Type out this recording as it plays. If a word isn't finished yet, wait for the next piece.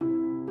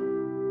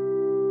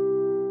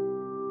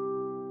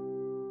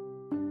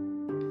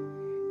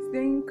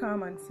Staying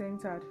calm and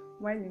centered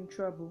while in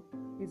trouble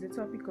is the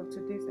topic of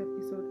today's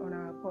episode on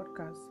our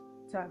podcast,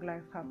 Tag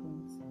Life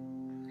Happens.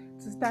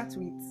 To start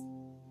with,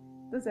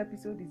 this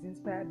episode is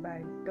inspired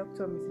by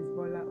Dr. Mrs.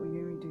 Bola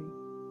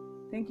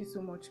Oyerinde. Thank you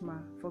so much, Ma,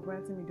 for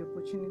granting me the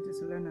opportunity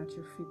to learn at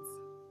your feet.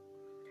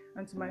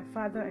 And to my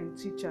father and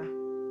teacher,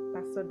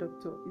 Pastor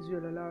Dr.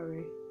 Israel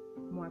Olaore,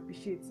 more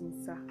appreciating,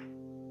 sir.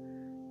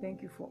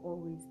 Thank you for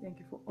always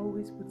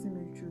putting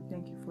me through.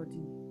 Thank you for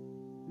the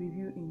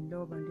review in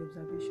love and the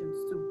observations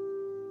too.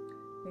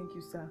 Thank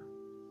you, sir.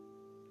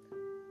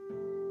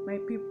 My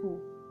people,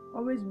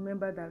 always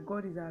remember that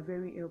God is our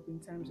very help in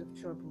times of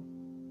trouble.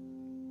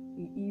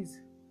 He is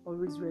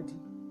always ready.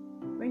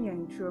 When you are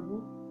in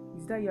trouble,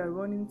 is that you are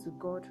running to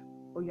God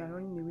or you are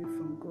running away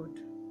from God.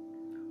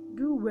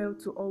 Do well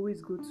to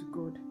always go to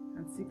God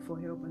and seek for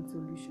help and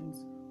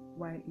solutions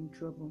while in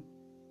trouble.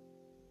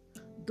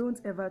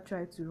 Don't ever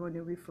try to run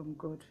away from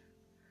God.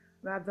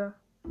 Rather,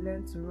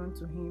 learn to run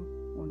to Him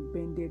on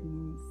bended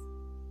knees.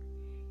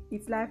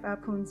 It's Life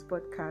Happens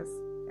podcast,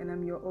 and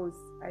I'm your host,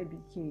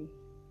 IBK.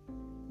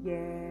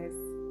 Yes,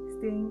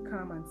 staying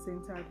calm and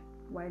centered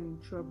while in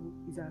trouble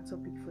is our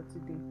topic for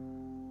today.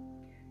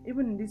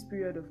 Even in this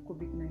period of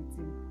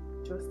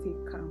COVID-19, just stay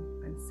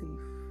calm and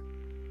safe.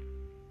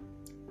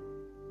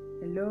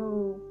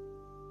 Hello,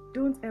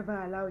 don't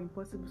ever allow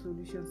impossible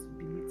solutions to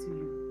belittle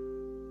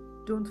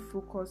you. Don't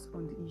focus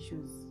on the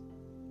issues.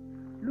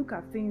 Look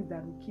at things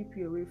that will keep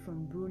you away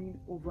from brooding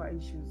over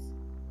issues.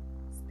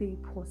 Stay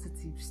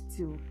positive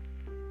still.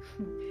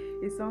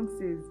 A song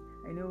says,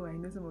 I know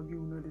some of you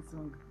will know the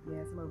song.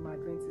 Yeah, some of my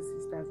Adventist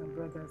sisters and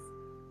brothers.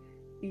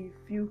 If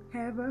you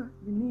ever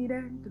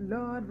needed the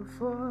Lord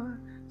before,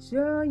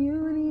 sure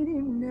you need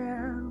Him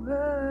now.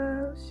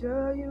 Oh,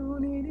 sure you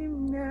need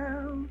Him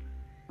now.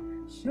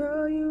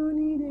 Sure you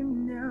need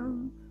Him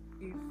now.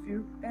 If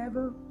you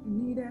ever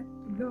needed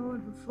the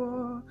Lord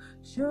before,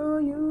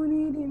 sure you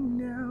need Him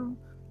now.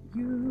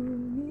 You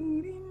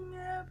need Him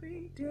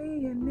every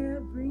day and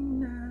every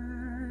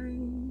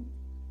night.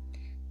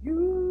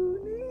 You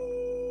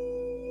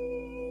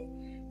need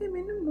Him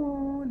in the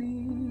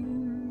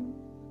morning.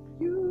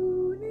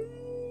 You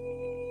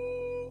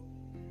need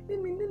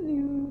Him in the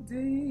new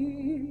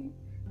day.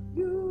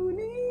 You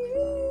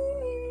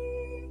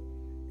need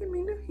Him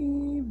in the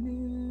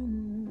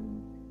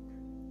evening.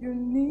 You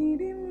need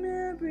Him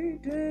every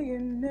day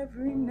and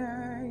every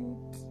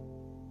night.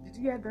 Did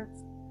you hear that?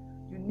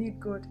 You need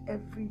God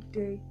every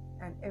day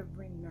and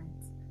every night.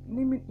 You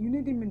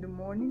need Him in the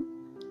morning,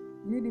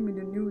 you need Him in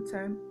the new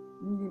time,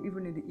 you need Him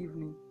even in the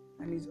evening.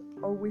 And He's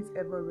always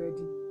ever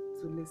ready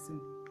to listen.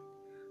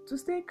 To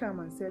stay calm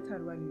and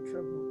centered while in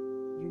trouble,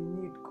 you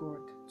need God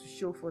to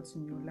show forth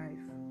in your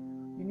life.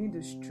 You need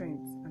the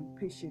strength and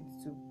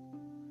patience too.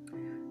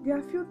 There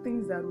are few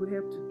things that will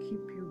help to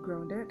keep you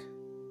grounded,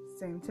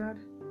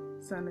 centered,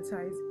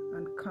 sanitized,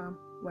 and calm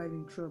while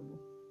in trouble,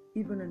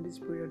 even in this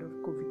period of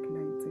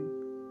COVID-19.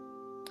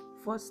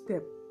 First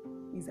step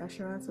is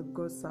assurance of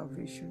God's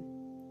salvation.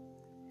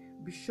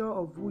 Be sure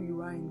of who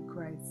you are in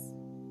Christ.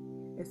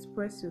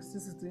 Express your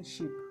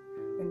citizenship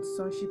and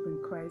sonship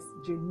in Christ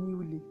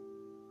genuinely.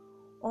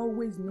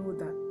 Always know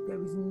that there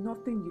is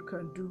nothing you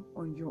can do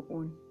on your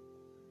own.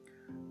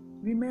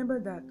 Remember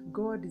that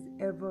God is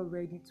ever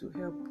ready to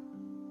help,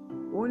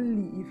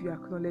 only if you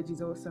acknowledge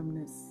His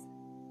awesomeness.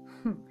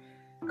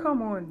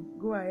 Come on,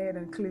 go ahead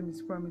and claim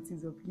His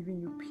promises of giving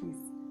you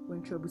peace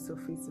when trouble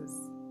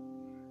surfaces.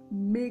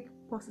 Make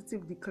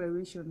positive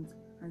declarations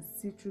and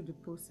see through the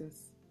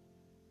process.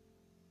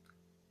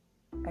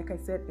 Like I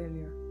said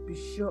earlier, be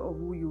sure of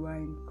who you are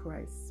in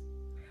Christ.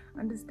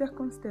 And the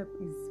second step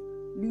is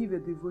live a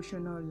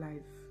devotional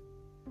life.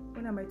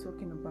 What am I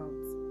talking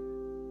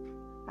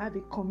about? Have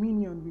a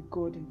communion with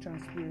God in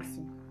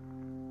transparency.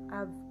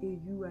 Have a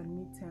you and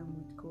me time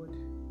with God.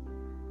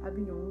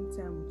 Having your own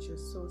time with your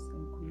source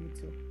and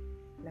creator.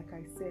 Like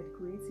I said,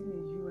 creating a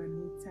you and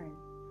me time.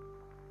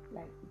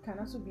 Like, it can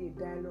also be a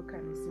dialogue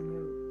kind of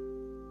scenario.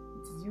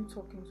 It is you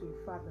talking to your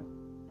Father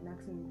and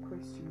asking him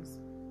questions.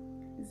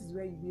 This is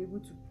where you'll be able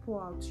to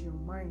pour out your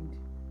mind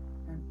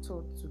and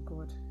thought to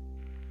God.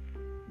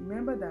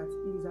 Remember that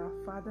He is our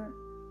Father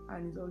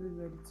and is always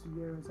ready to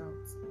hear us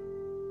out.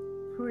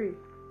 Pray,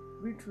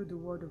 read through the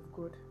Word of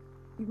God.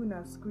 Even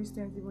as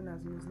Christians, even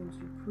as Muslims,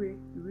 you pray,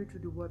 you read through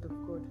the Word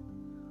of God.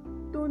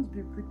 Don't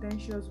be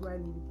pretentious while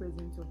in the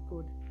presence of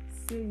God.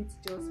 Say it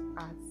just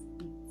as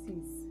it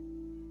is.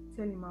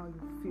 Tell Him how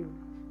you feel.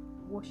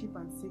 Worship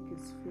and seek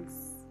His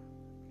face.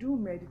 Do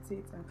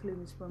meditate and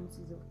claim His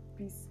promises of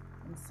peace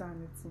and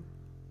sanity.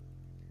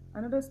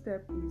 Another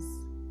step is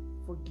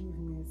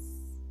forgiveness.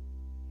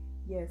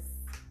 Yes,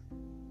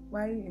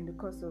 while in the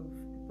course of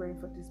preparing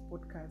for this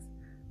podcast,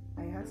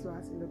 I had to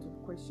ask a lot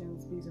of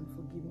questions based on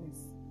forgiveness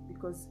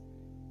because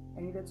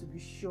I needed to be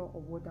sure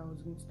of what I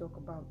was going to talk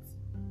about.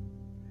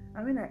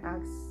 And when I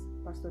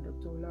asked Pastor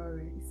Dr.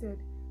 Olaore, he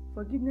said,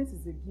 forgiveness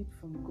is a gift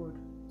from God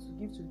to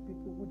give to the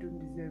people who don't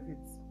deserve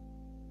it.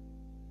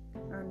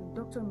 And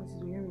Dr.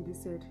 Mrs. Oyerinde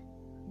said,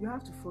 you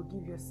have to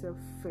forgive yourself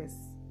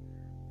first.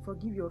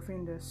 Forgive your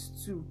offenders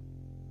too.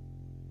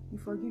 You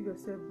forgive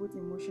yourself both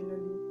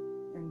emotionally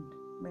and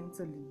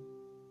mentally.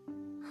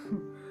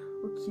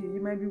 Okay,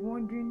 you might be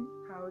wondering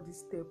how this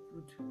step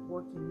would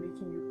work in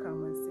making you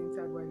calm and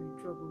centered while in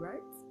trouble,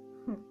 right?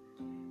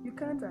 You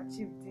can't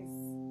achieve this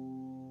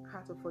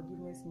heart of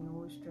forgiveness in your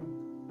own strength.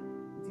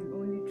 It is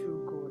only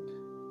through God.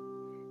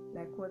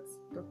 Like what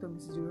Dr.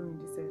 Mrs.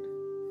 Orindi said,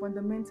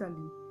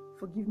 fundamentally,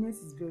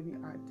 forgiveness is very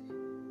hard.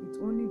 It's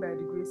only by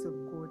the grace of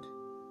God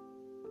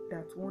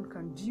that one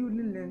can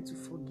duly learn to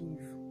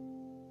forgive.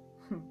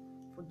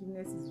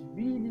 Forgiveness is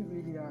really,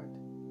 really hard.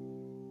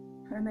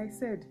 And I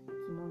said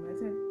to Mommy,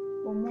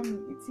 "But Mommy,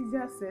 it's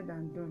easier said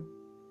than done."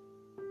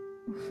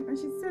 And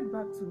she said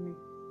back to me,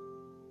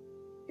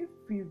 if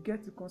you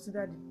get to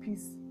consider the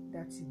peace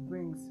that it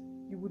brings,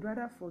 you would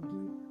rather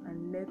forgive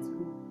and let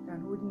go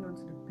than holding on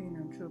to the pain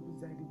and troubles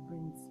that it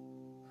brings.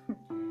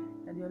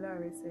 Adiola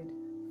Are said,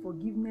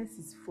 forgiveness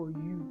is for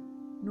you.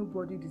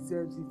 Nobody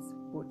deserves it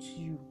but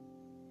you.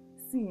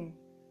 See,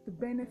 the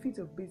benefit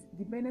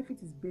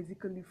is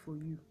basically for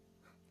you.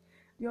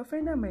 The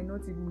offender might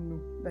not even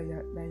know that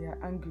you're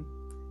angry.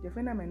 The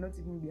offender might not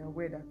even be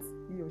aware that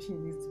he or she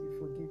needs to be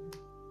forgiven.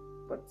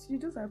 But you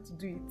just have to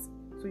do it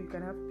so you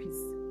can have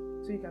peace,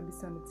 so you can be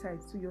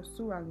sanitized, so your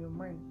soul and your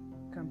mind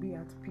can be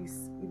at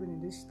peace even in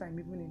this time,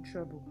 even in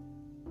trouble.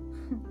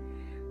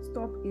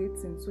 Stop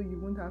hating so you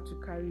won't have to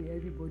carry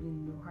everybody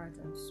in your heart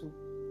and soul.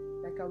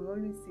 Like I will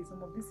always say,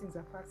 some of these things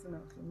are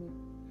personal for me.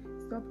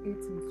 Stop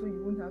hating so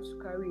you won't have to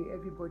carry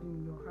everybody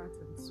in your heart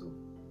and soul.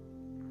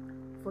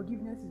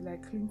 Forgiveness is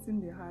like cleansing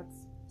the heart,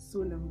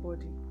 soul, and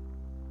body.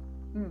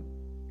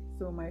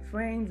 So my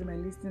friends, my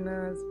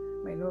listeners,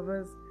 my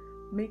lovers,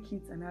 make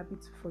it an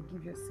habit to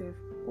forgive yourself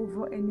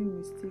over any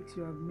mistakes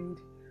you have made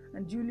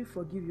and duly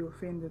forgive your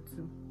offender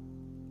too.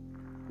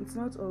 It's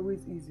not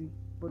always easy,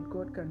 but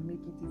God can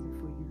make it easy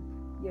for you.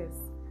 Yes,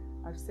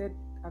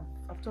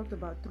 I've talked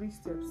about 3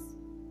 steps.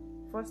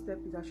 First step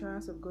is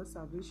assurance of God's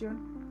salvation.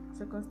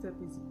 Second step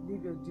is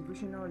live your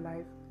devotional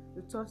life.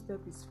 The third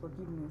step is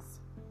forgiveness.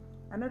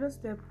 Another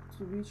step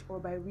to reach or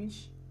by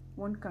which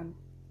one can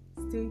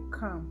stay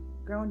calm,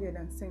 grounded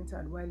and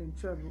centered while in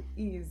trouble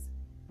is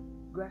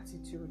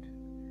gratitude.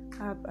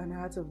 Have an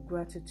heart of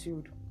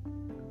gratitude.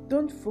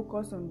 Don't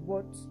focus on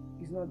what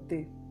is not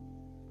there.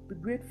 Be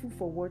grateful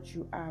for what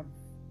you have.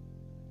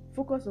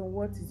 Focus on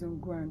what is on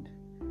ground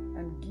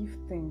and give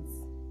thanks.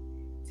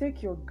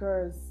 Take your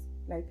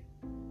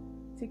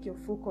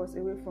focus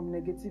away from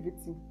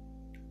negativity.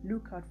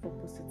 Look out for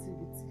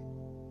positivity.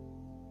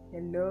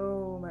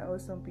 Hello, my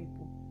awesome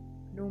people.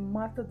 No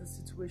matter the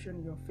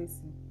situation you're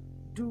facing,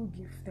 do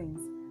give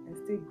thanks and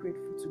stay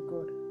grateful to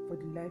God for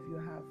the life you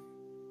have.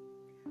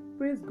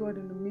 Praise God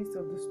in the midst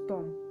of the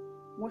storm.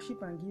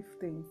 Worship and give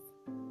thanks,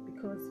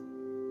 because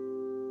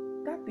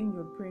that thing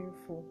you're praying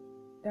for,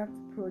 that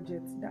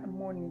project, that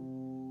money,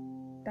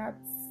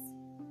 that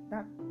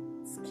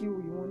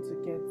skill you want to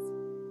get,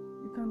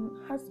 you can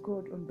ask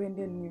God on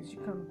bended knees. You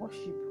can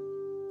worship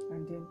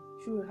and then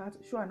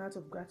show an heart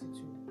of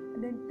gratitude,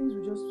 and then things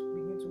will just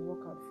begin to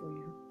work out for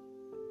you.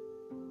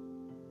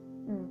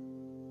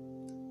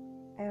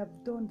 I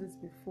have done this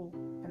before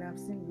and I've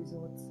seen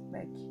results.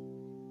 Like,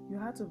 your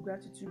heart of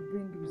gratitude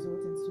brings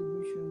results and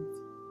solutions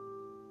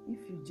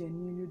if you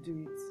genuinely do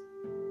it.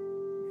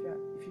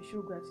 If you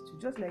show gratitude,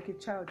 just like a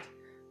child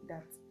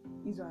that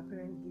his or her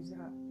parent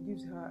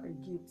gives her a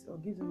gift or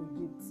gives him a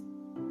gift,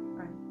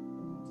 and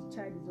the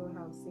child is all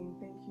out saying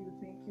thank you, the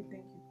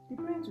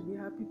parent will be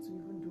happy to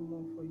even do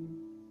more for you.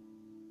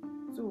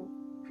 So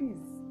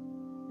please,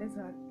 let's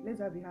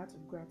have a heart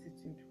of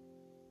gratitude.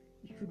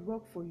 It should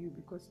work for you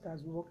because it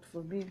has worked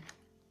for me.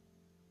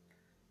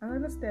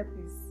 Another step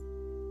is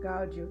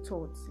guide your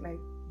thoughts.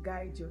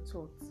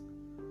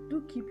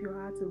 Do keep your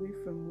heart away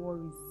from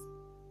worries.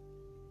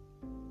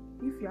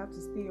 If you have to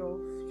stay off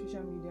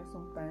social media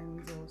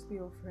sometimes, or stay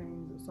off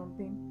friends or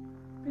something,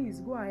 please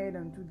go ahead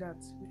and do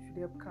that, which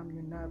will help calm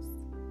your nerves.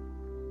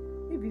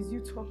 If it's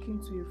you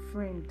talking to a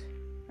friend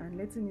and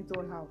letting it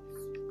all out,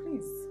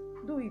 please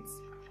do it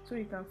so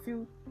you can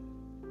feel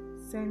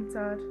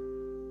centered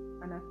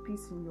and at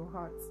peace in your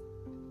heart.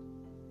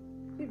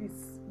 If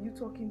it's you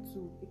talking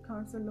to a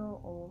counselor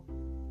or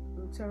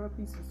a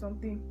therapist or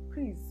something,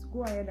 please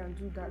go ahead and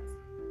do that,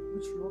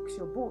 which rocks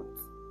your boat.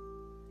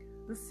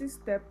 The 6th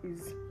step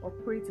is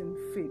operate in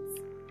faith.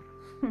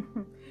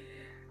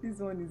 This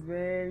one is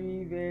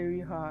very,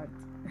 very hard.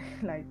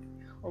 Like,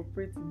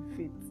 operate in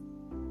faith.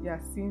 You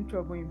are seeing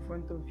trouble in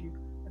front of you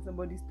and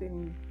somebody's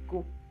telling you,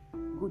 go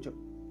job,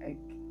 like,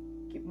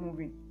 keep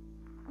moving,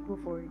 go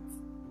for it.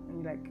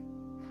 And you're like,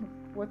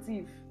 what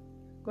if?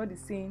 God is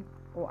saying,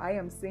 or I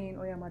am saying,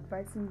 or I am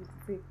advising you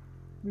to say,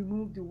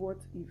 remove the what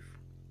if.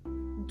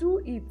 Do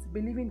it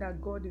believing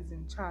that God is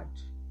in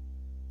charge.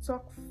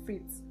 Talk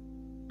faith.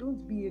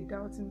 Don't be a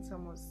doubting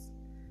Thomas.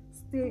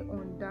 Stay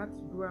on that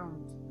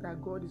ground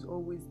that God is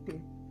always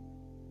there.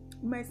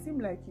 It might seem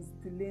like He's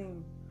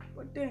delaying,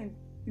 but then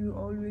He will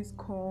always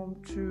come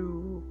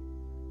through.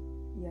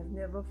 He has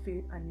never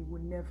failed and He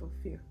will never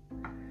fail.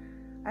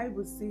 I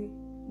would say,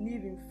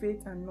 live in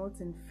faith and not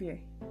in fear.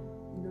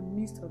 In the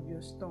midst of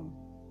your storm,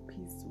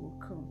 peace will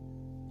come.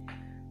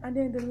 And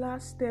then the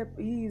last step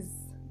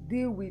is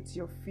deal with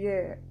your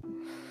fear.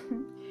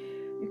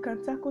 You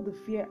can tackle the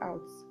fear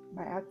out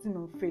by acting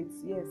on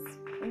faith. Yes,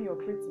 when you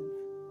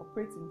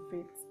operate in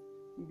faith,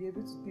 you'll be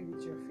able to deal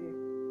with your fear.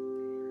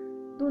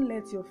 Don't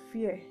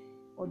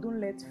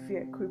let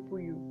fear cripple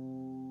you.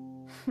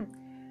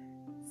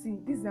 See,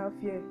 this is how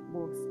fear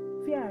works.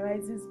 Fear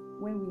arises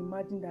when we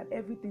imagine that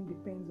everything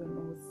depends on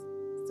us.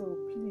 So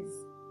please,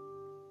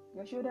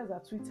 your shoulders are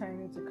too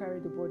tiny to carry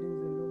the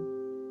burdens alone.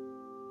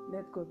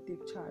 Let God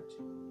take charge.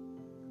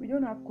 We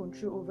don't have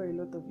control over a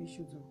lot of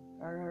issues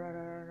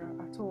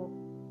at all.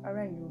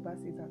 Ara in Yoruba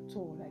says at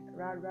all, like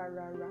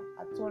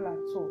at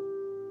all.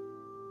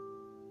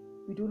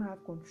 We don't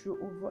have control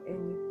over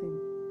anything.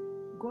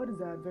 God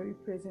is our very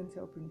present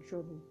help in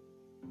trouble.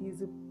 He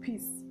is a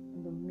peace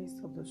in the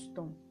midst of the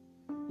storm.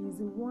 He is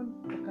the one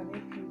that can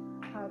help you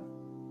have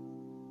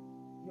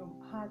your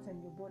heart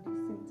and your body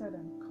centered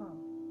and calm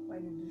while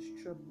in this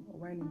trouble or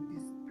while in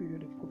this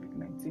period of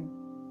COVID-19.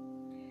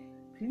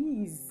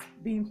 Please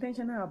be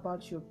intentional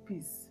about your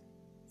peace.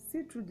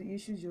 See through the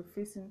issues you're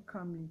facing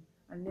calmly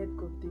and let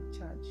God take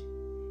charge.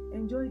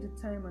 Enjoy the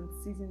time and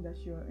season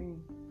that you're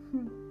in.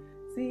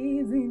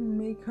 Season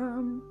may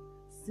come,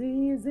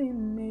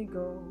 season may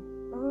go.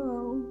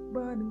 Oh,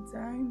 but in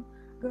time,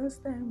 God's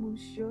time will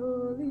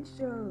surely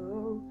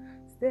show.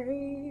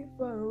 Stay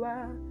for a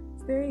while,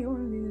 stay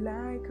only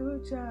like a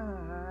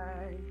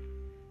child.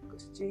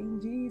 'Cause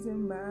change is a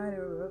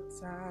matter of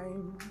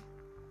time.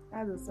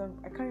 That's a song.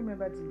 I can't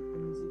remember the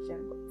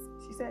musician, but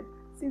she said,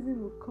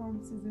 season will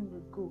come, season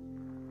will go.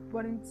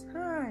 But in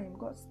time,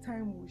 God's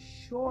time will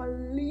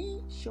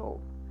surely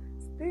show.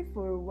 Stay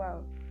for a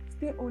while.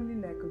 Stay only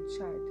like a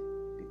child,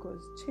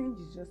 because change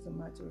is just a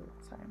matter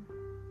of time.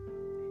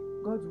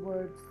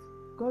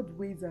 God's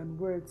ways and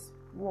words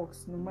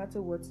works no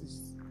matter what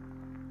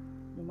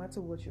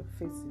you're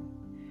facing.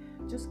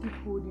 Just keep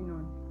holding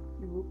on.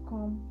 It will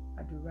come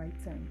at the right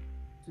time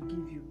to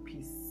give you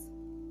peace.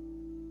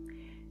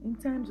 In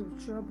times of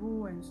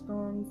trouble and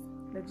storms,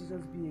 let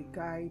Jesus be a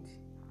guide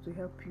to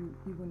help you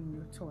even in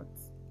your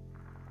thoughts.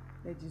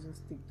 Let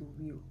Jesus take the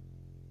wheel.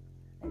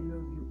 I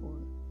love you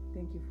all.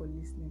 Thank you for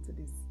listening to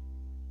this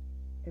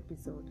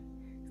episode.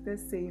 Stay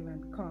safe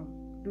and calm.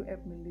 Do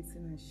help me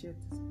listen and share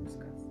this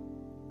podcast.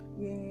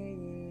 Yeah.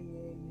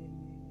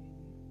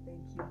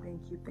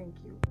 Thank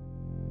you.